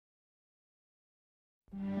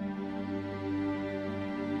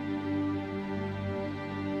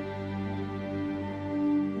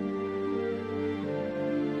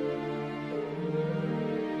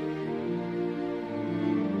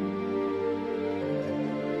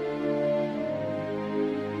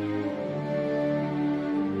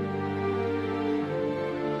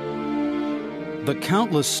The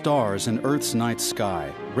countless stars in Earth's night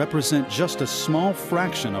sky represent just a small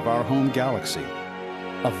fraction of our home galaxy,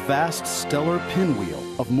 a vast stellar pinwheel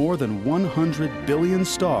of more than 100 billion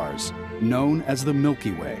stars known as the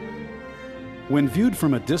Milky Way. When viewed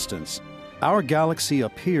from a distance, our galaxy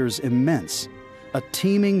appears immense, a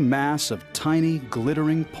teeming mass of tiny,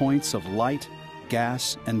 glittering points of light,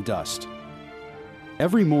 gas, and dust.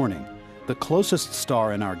 Every morning, the closest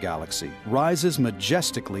star in our galaxy rises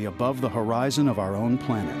majestically above the horizon of our own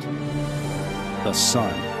planet, the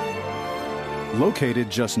Sun. Located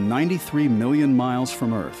just 93 million miles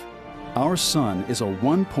from Earth, our Sun is a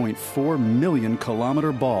 1.4 million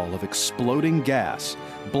kilometer ball of exploding gas,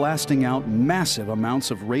 blasting out massive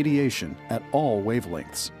amounts of radiation at all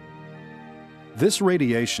wavelengths. This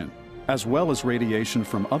radiation, as well as radiation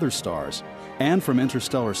from other stars and from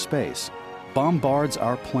interstellar space, bombards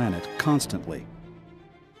our planet constantly.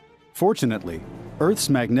 Fortunately, Earth's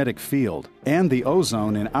magnetic field and the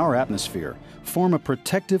ozone in our atmosphere form a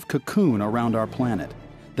protective cocoon around our planet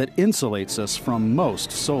that insulates us from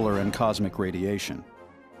most solar and cosmic radiation.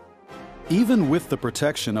 Even with the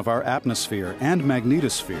protection of our atmosphere and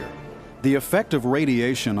magnetosphere, the effect of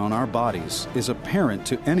radiation on our bodies is apparent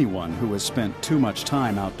to anyone who has spent too much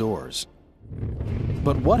time outdoors.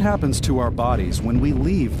 But what happens to our bodies when we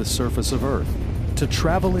leave the surface of Earth to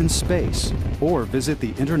travel in space or visit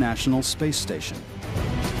the International Space Station?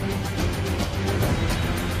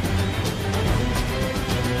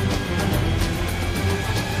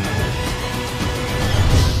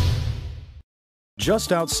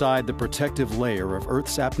 Just outside the protective layer of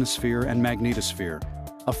Earth's atmosphere and magnetosphere,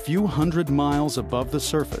 a few hundred miles above the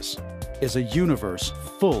surface, is a universe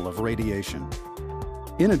full of radiation.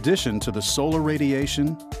 In addition to the solar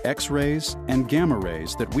radiation, X-rays, and gamma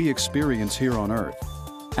rays that we experience here on Earth,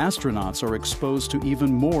 astronauts are exposed to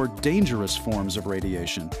even more dangerous forms of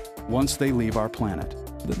radiation once they leave our planet.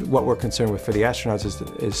 What we're concerned with for the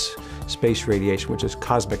astronauts is space radiation, which is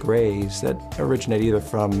cosmic rays that originate either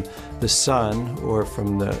from the Sun or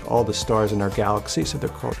from all the stars in our galaxy, so they're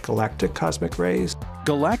called galactic cosmic rays.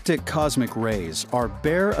 Galactic cosmic rays are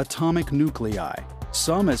bare atomic nuclei,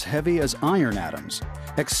 some as heavy as iron atoms,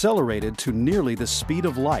 accelerated to nearly the speed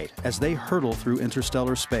of light as they hurtle through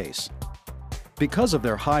interstellar space. Because of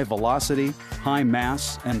their high velocity, high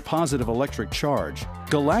mass, and positive electric charge,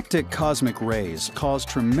 galactic cosmic rays cause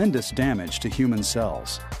tremendous damage to human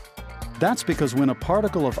cells. That's because when a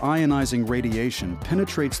particle of ionizing radiation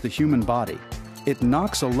penetrates the human body, it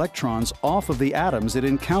knocks electrons off of the atoms it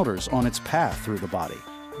encounters on its path through the body.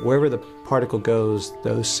 Wherever the particle goes,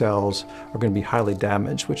 those cells are going to be highly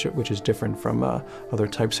damaged, which is different from other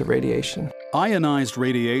types of radiation. Ionized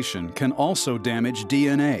radiation can also damage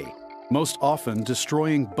DNA, most often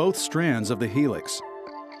destroying both strands of the helix.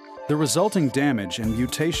 The resulting damage and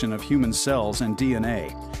mutation of human cells and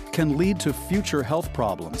DNA can lead to future health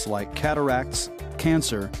problems like cataracts,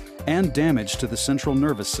 cancer, and damage to the central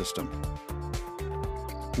nervous system.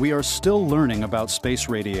 We are still learning about space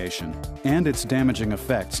radiation and its damaging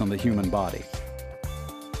effects on the human body.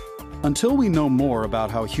 Until we know more about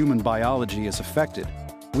how human biology is affected,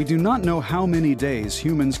 we do not know how many days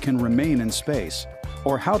humans can remain in space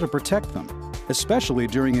or how to protect them, especially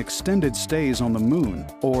during extended stays on the Moon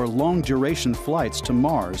or long-duration flights to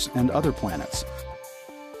Mars and other planets.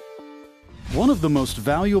 One of the most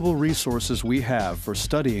valuable resources we have for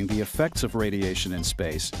studying the effects of radiation in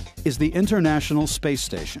space is the International Space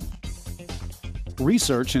Station.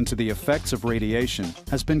 Research into the effects of radiation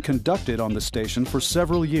has been conducted on the station for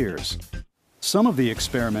several years. Some of the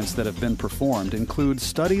experiments that have been performed include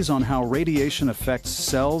studies on how radiation affects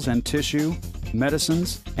cells and tissue,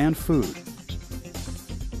 medicines, and food.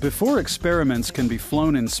 Before experiments can be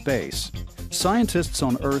flown in space, scientists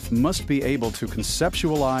on Earth must be able to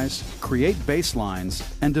conceptualize, create baselines,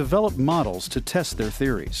 and develop models to test their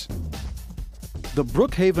theories. The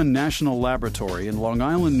Brookhaven National Laboratory in Long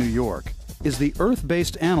Island, New York, is the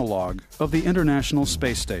Earth-based analog of the International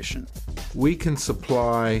Space Station. We can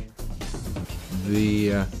supply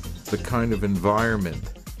the kind of environment,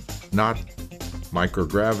 not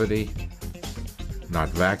microgravity, not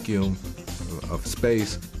vacuum of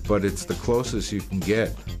space, but it's the closest you can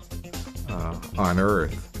get on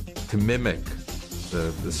Earth to mimic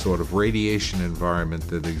the sort of radiation environment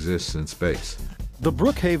that exists in space. The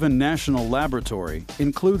Brookhaven National Laboratory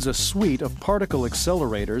includes a suite of particle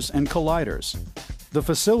accelerators and colliders. The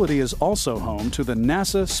facility is also home to the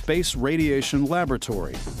NASA Space Radiation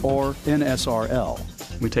Laboratory, or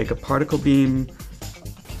NSRL. We take a particle beam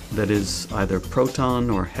that is either proton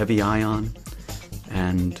or heavy ion,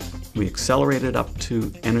 and we accelerate it up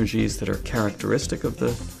to energies that are characteristic of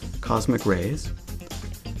the cosmic rays.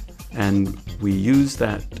 And We use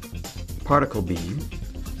that particle beam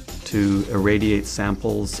to irradiate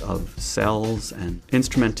samples of cells and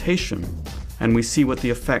instrumentation, and we see what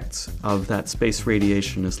the effects of that space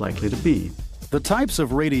radiation is likely to be. The types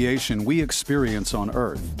of radiation we experience on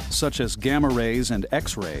Earth, such as gamma rays and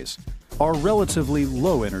X-rays, are relatively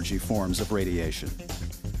low-energy forms of radiation.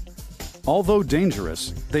 Although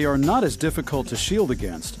dangerous, they are not as difficult to shield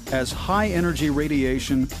against as high-energy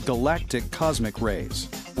radiation galactic cosmic rays,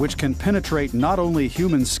 which can penetrate not only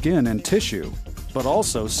human skin and tissue, but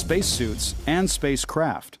also spacesuits and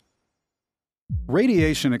spacecraft.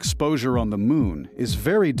 Radiation exposure on the Moon is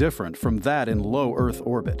very different from that in low Earth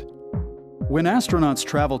orbit. When astronauts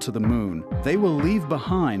travel to the Moon, they will leave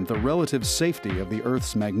behind the relative safety of the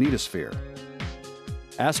Earth's magnetosphere.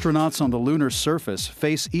 Astronauts on the lunar surface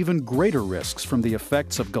face even greater risks from the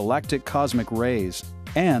effects of galactic cosmic rays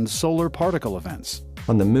and solar particle events.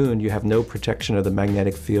 On the Moon, you have no protection of the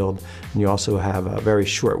magnetic field, and you also have a very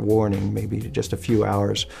short warning, maybe just a few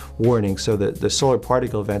hours warning, so that the solar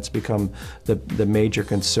particle events become the major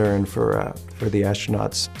concern for the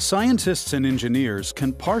astronauts. Scientists and engineers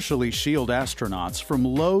can partially shield astronauts from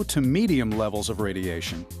low to medium levels of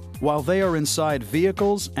radiation while they are inside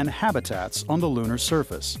vehicles and habitats on the lunar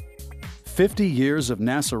surface. 50 years of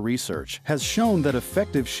NASA research has shown that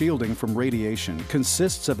effective shielding from radiation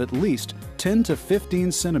consists of at least 10 to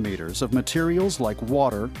 15 centimeters of materials like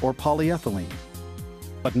water or polyethylene.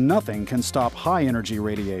 But nothing can stop high-energy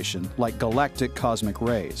radiation like galactic cosmic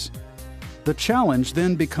rays. The challenge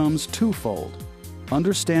then becomes twofold: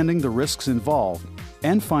 understanding the risks involved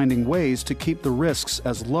and finding ways to keep the risks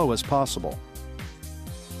as low as possible.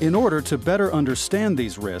 In order to better understand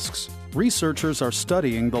these risks, researchers are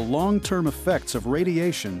studying the long-term effects of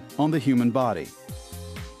radiation on the human body.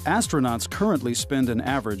 Astronauts currently spend an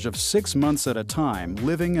average of 6 months at a time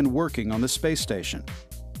living and working on the space station.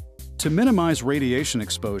 To minimize radiation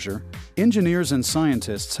exposure, engineers and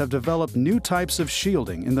scientists have developed new types of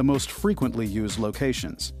shielding in the most frequently used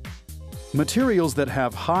locations. Materials that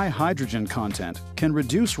have high hydrogen content can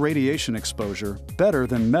reduce radiation exposure better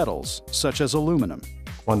than metals, such as aluminum.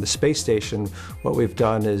 On the space station, what we've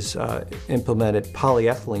done is implemented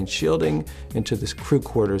polyethylene shielding into the crew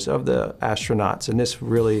quarters of the astronauts, and this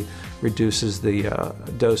really reduces the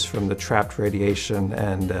dose from the trapped radiation,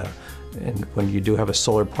 and when you do have a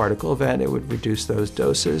solar particle event, it would reduce those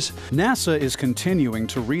doses. NASA is continuing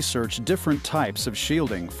to research different types of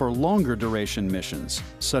shielding for longer duration missions,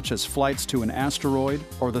 such as flights to an asteroid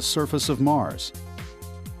or the surface of Mars.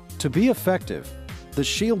 To be effective, the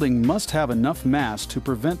shielding must have enough mass to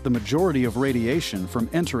prevent the majority of radiation from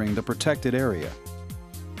entering the protected area.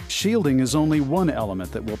 Shielding is only one element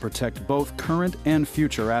that will protect both current and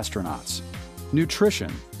future astronauts. Nutrition,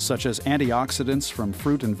 such as antioxidants from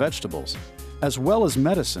fruit and vegetables, as well as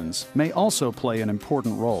medicines, may also play an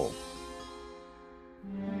important role.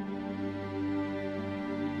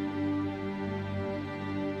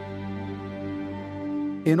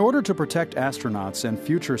 In order to protect astronauts and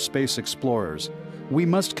future space explorers, we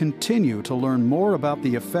must continue to learn more about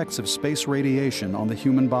the effects of space radiation on the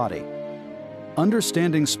human body.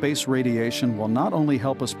 Understanding space radiation will not only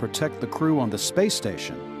help us protect the crew on the space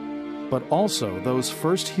station, but also those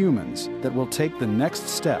first humans that will take the next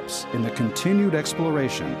steps in the continued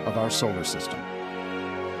exploration of our solar system.